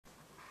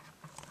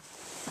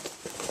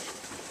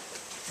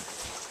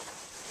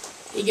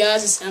Hey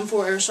guys, it's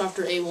M4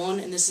 Airsofter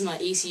A1, and this is my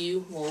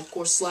ACU, well of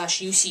course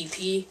slash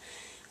UCP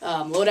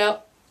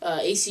loadout.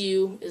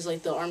 ACU is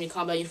like the Army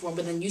combat uniform,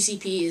 but then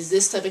UCP is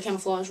this type of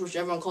camouflage, which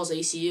everyone calls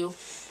ACU,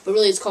 but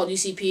really it's called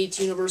UCP. It's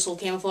Universal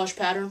Camouflage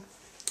Pattern.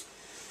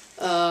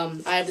 I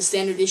have the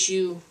standard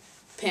issue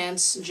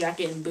pants,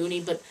 jacket, and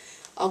boonie, but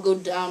I'll go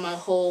down my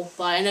whole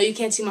body. I know you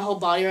can't see my whole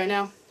body right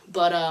now,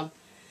 but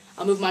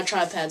I'll move my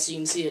tripod so you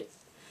can see it.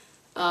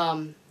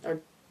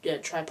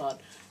 Tripod.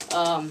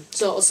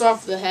 So I'll start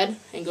off with the head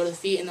and go to the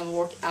feet, and then we'll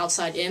work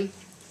outside in.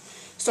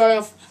 Starting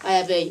off, I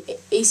have a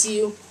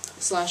ACU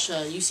slash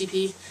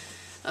UCP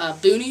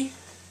boonie.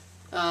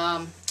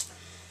 I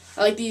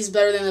like these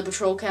better than the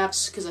patrol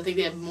caps because I think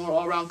they have more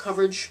all-around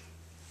coverage.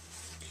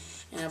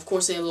 And of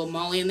course, they have a little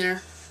molly in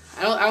there.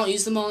 I don't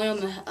use the molly on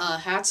the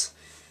hats,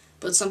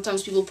 but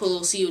sometimes people put a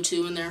little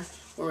CO2 in there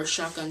or a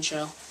shotgun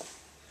shell.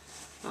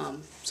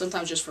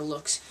 Sometimes just for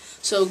looks.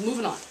 So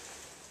moving on.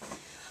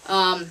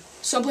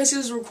 Some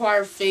places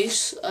require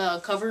face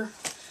cover,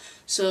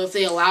 so if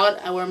they allow it,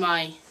 I wear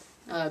my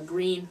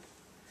green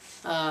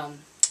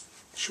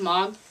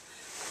schmog.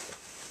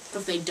 But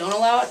if they don't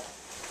allow it,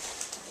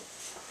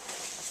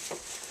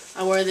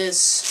 I wear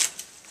this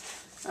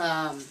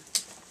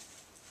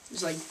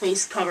just like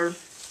face cover,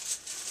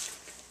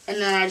 and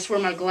then I just wear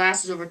my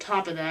glasses over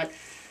top of that.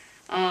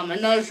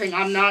 Another thing,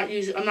 I'm not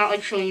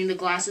like showing you the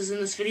glasses in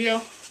this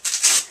video,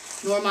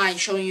 nor am I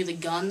showing you the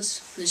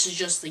guns. This is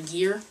just the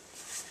gear.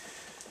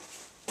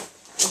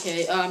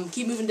 Okay,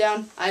 keep moving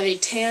down. I have a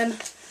tan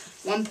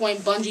 1-point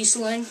bungee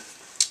sling.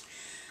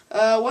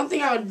 One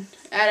thing I would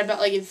add about,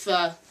 like, if,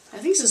 I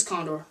think this is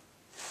Condor.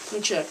 Let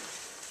me check.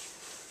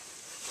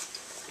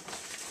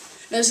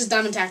 No, this is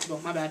Diamond Tactical,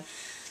 my bad.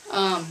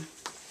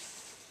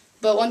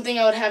 But one thing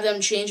I would have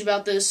them change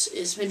about this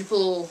is maybe put a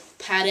little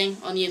padding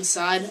on the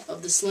inside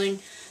of the sling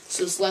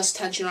so it's less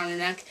tension on your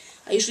neck.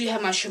 I usually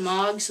have my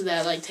shemagh so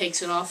that, like,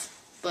 takes it off,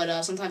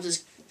 but sometimes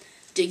it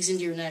digs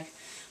into your neck.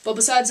 But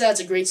besides that, it's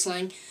a great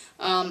sling.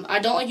 I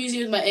don't like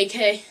using it with my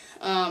AK,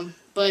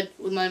 but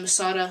with my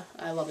Masada,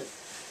 I love it.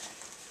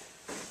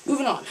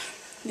 Moving on.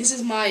 This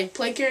is my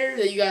plate carrier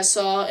that you guys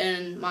saw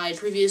in my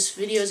previous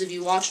videos if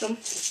you watched them.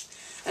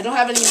 I don't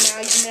have any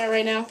mags in there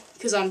right now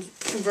because I'm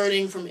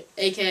converting from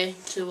AK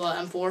to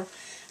M4.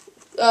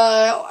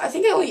 I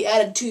think I only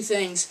added 2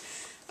 things.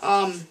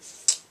 I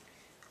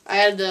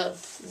added the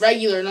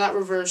regular, not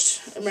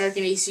reversed,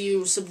 American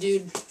ACU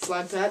subdued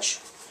flag patch.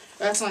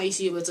 That's not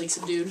ACU, but it's like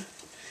subdued.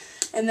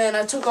 And then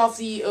I took off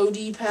the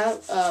OD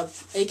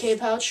AK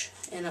pouch,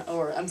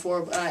 or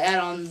M4, and I add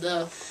on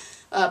the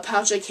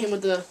pouch that came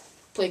with the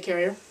plate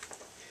carrier.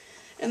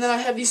 And then I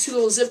have these 2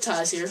 little zip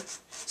ties here,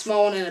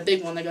 small one and a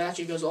big one that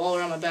actually goes all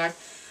around my back.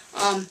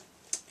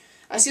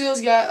 I see those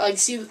guys, like,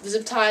 see the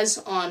zip ties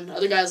on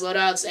other guys'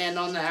 loadouts and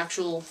on the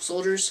actual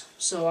soldiers,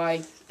 so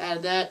I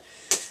added that.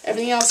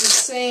 Everything else is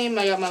the same.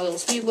 I got my little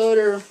speed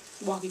loader,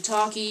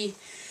 walkie-talkie.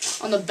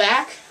 On the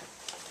back,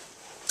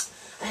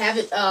 I have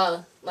it,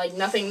 like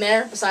nothing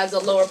there besides the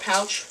lower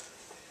pouch.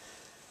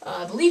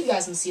 I believe you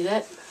guys can see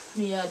that.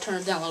 Let me turn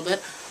it down a little bit.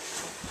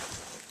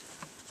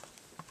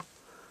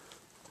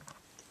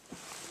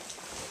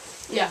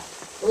 Yeah,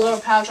 the lower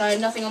pouch. I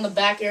have nothing on the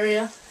back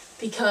area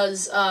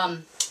because I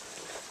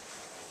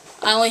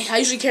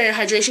usually carry a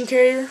hydration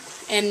carrier,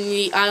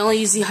 and I only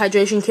use the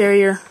hydration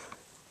carrier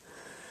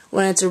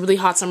when it's a really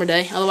hot summer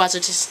day. Otherwise, I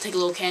just take a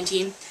little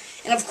canteen.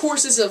 And of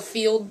course, this is a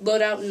field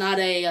loadout, not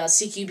a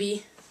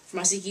CQB. For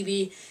my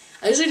CQB,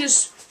 I usually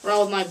just run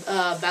with my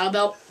battle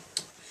belt.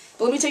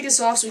 But let me take this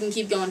off so we can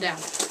keep going down.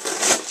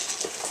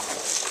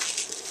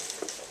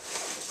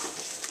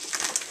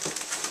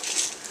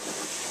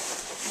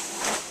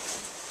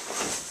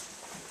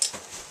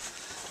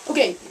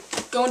 Okay,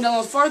 going down a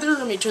little farther.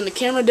 Let me turn the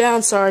camera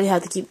down. Sorry, I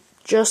have to keep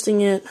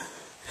adjusting it.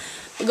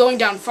 But going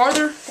down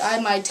farther, I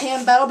have my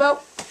tan battle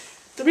belt.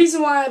 The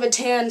reason why I have a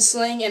tan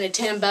sling and a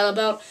tan battle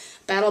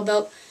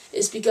belt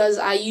is because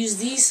I use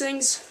these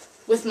things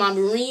with my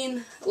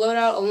Marine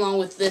loadout along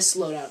with this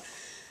loadout.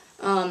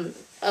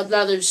 I'd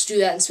rather just do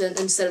that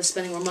instead of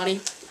spending more money.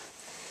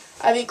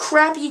 I have a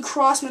crappy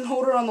Crossman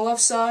holder on the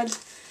left side.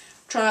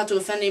 Try not to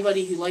offend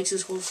anybody who likes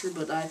this holster,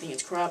 but I think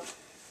it's crap.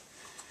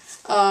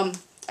 I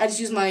just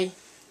use my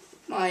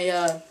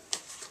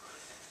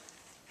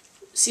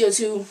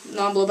CO2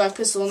 non-blowback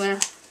pistol in there.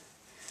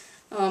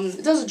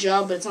 It does a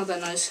job, but it's not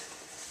that nice.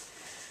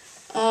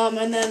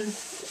 And then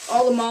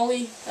all the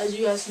molly, as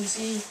you guys can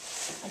see,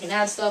 I can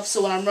add stuff.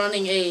 So when I'm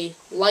running a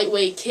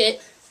lightweight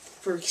kit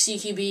for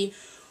CQB,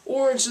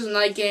 or it's just a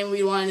night game where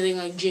you want anything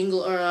like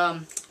jingle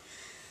or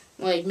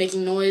like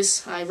making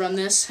noise, I run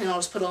this, and I'll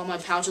just put all my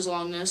pouches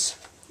along this.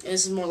 And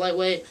this is more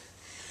lightweight.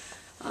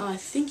 I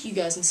think you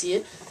guys can see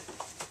it.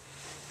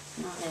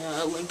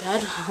 My link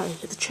pad. I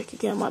hit the check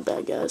again. My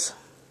bad, guys.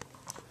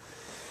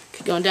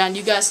 Keep going down.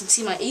 You guys can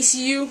see my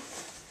ACU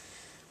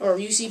or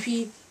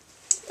UCP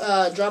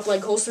drop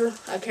leg holster.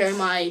 I carry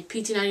my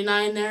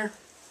PT-99 in there,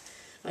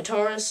 my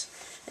Taurus,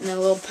 and then a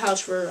little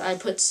pouch where I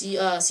put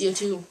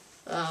CO2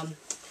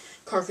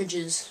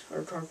 cartridges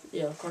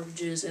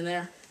cartridges in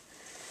there.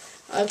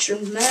 extra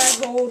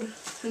mag hold,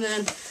 and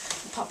then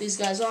pop these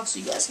guys off so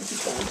you guys can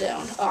keep going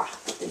down.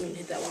 Didn't mean to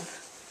hit that one.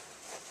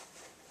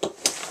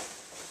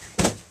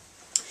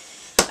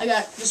 I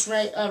got just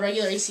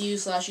regular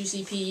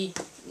ACU/UCP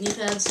knee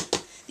pads.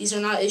 These are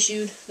not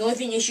issued. The only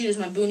thing issued is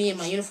my boonie and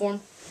my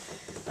uniform.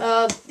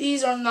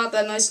 These are not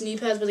that nice knee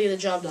pads, but they get the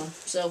job done.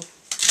 So,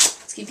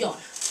 let's keep going.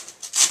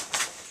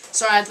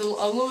 Sorry, I have a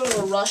little bit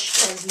of a rush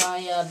because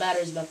my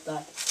battery's about to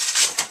die.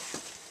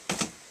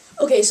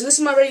 Okay, so this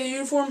is my regular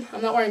uniform.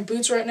 I'm not wearing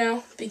boots right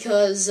now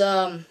because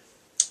I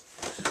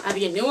have to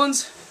get new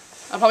ones.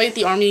 I'll probably get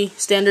the Army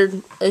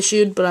standard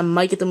issued, but I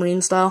might get the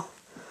Marine style.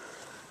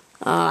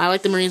 I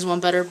like the Marines one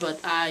better, but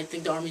I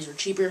think the Armies are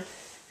cheaper.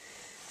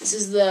 This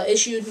is the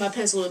issued, my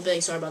pen's a little bit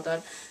big, sorry about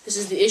that. This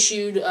is the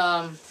issued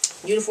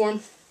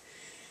uniform.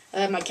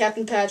 I have my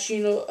captain patch,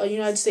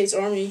 United States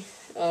Army,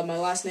 my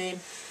last name.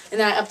 And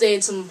then I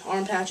updated some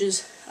arm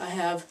patches. I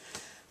have,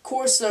 of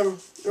course, the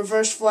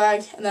reverse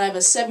flag, and then I have a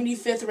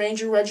 75th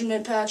Ranger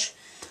Regiment patch,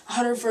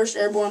 101st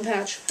Airborne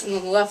patch, and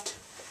on the left,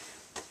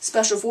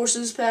 Special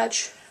Forces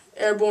patch,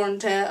 Airborne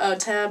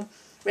tab,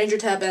 Ranger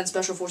tab, and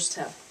Special Forces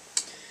tab.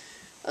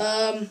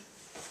 I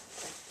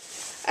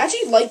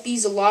actually like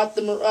these a lot.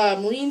 The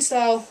Marine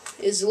style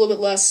is a little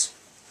bit less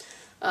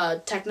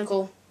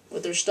technical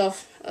with their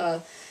stuff.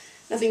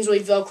 Nothing's really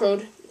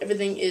Velcroed.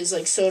 Everything is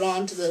like sewed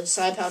on to the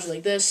side pouches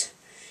like this.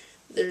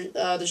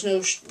 There's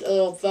no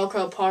little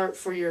Velcro part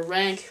for your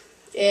rank.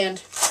 And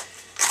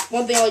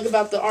one thing I like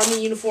about the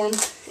Army uniform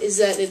is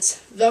that it's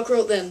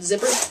Velcro then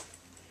zippered.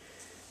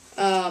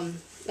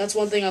 That's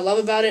one thing I love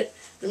about it.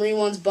 The Marine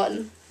one's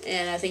button,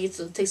 and I think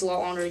it takes a lot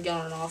longer to get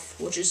on and off,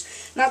 which is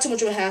not too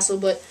much of a hassle,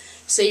 but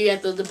say you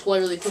have to deploy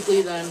really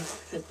quickly, then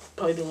it'd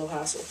probably be a little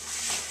hassle.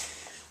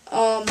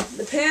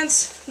 The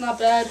pants, not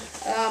bad.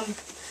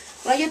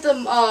 When I get the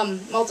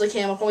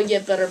multicam, I'll probably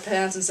get better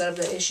pants instead of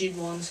the issued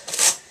ones.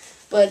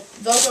 But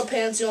Velcro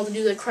pants, you don't have to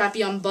do the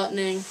crappy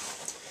unbuttoning.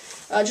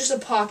 Just a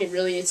pocket,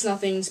 really. It's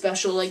nothing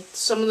special. Like,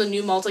 some of the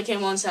new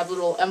multicam ones have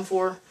little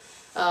M4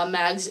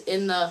 mags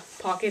in the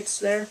pockets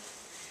there.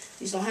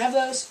 These don't have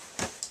those.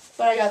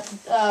 But I got,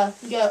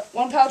 you got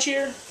one pouch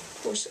here, of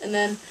course, and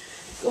then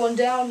going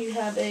down, you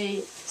have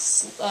a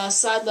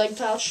side leg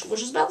pouch,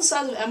 which is about the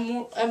size of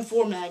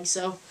M4 mag,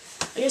 so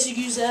I guess you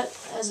could use that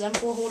as an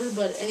M4 holder,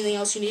 but anything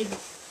else you need.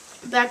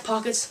 Back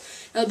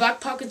pockets. Now, the back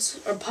pockets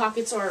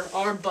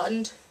are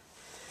buttoned,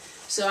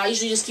 so I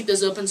usually just keep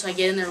those open so I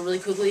get in there really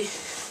quickly.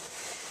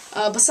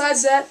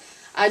 Besides that,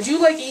 I do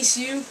like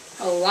ACU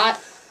a lot.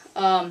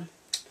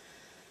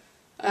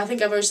 I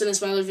think I've already said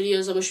this in my other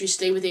videos, I wish we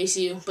stayed with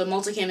ACU, but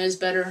multicam is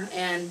better,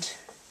 and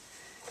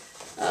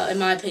in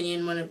my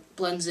opinion, when it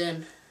blends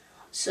in.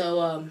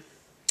 So,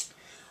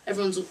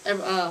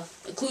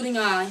 including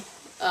I,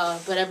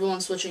 but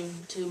everyone's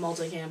switching to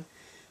multicam,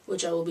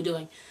 which I will be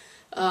doing.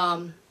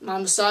 My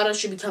Masada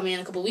should be coming in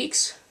a couple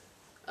weeks.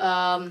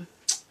 I'm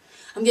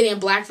getting a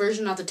black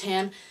version, not the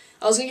tan.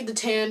 I was going to get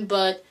the tan,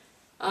 but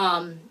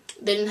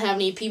they didn't have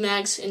any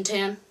PMags in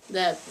tan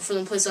for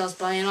the place I was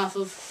buying off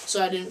of,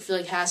 so I didn't feel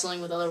like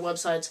hassling with other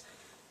websites.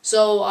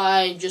 So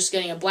I just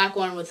getting a black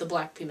one with the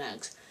black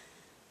PMags.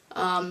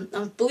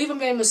 I believe I'm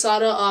getting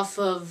Masada off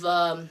of,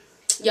 off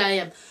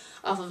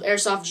of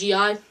Airsoft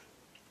GI,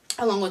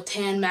 along with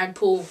tan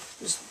Magpool,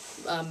 just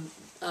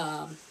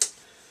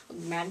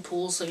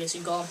Magpools, I guess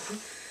you call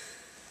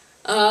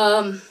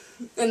them.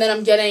 And then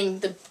I'm getting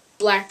the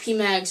black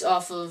PMags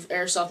off of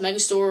Airsoft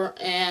Megastore,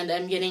 and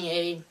I'm getting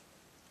a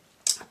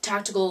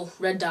tactical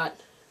red dot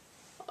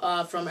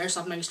from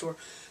Airsoft Megastore.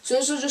 So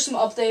those are just some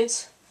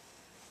updates.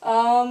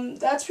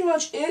 That's pretty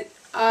much it.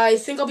 I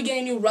think I'll be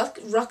getting a new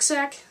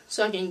rucksack,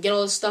 so I can get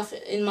all this stuff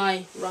in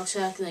my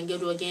rucksack and then go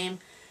to a game,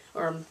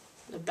 or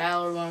a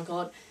battle, or what you want to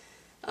call it.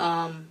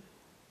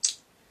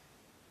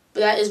 But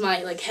that is my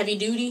heavy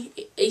duty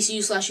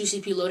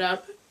ACU/UCP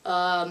loadout.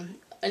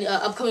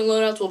 Upcoming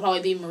loadouts will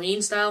probably be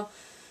Marine style.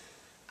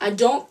 I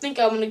don't think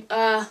I'm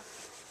gonna.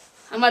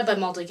 I might buy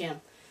multicam,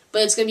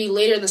 but it's gonna be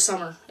later in the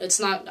summer. It's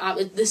not.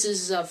 This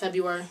is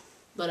February,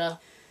 but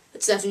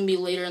it's definitely gonna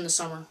be later in the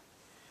summer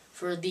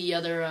for the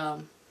other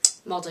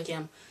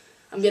multicam.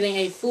 I'm getting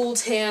a full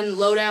tan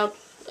loadout,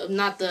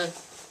 not the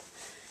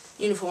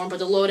uniform, but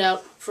the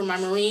loadout for my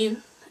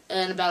Marine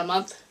in about a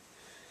month.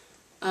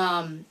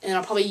 And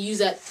I'll probably use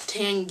that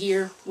tan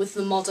gear with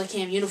the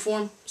multicam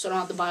uniform, so I don't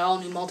have to buy all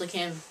new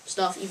multicam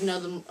stuff, even though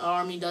the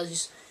Army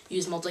does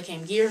use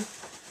multicam gear.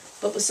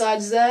 But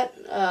besides that,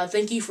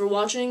 thank you for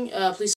watching. Please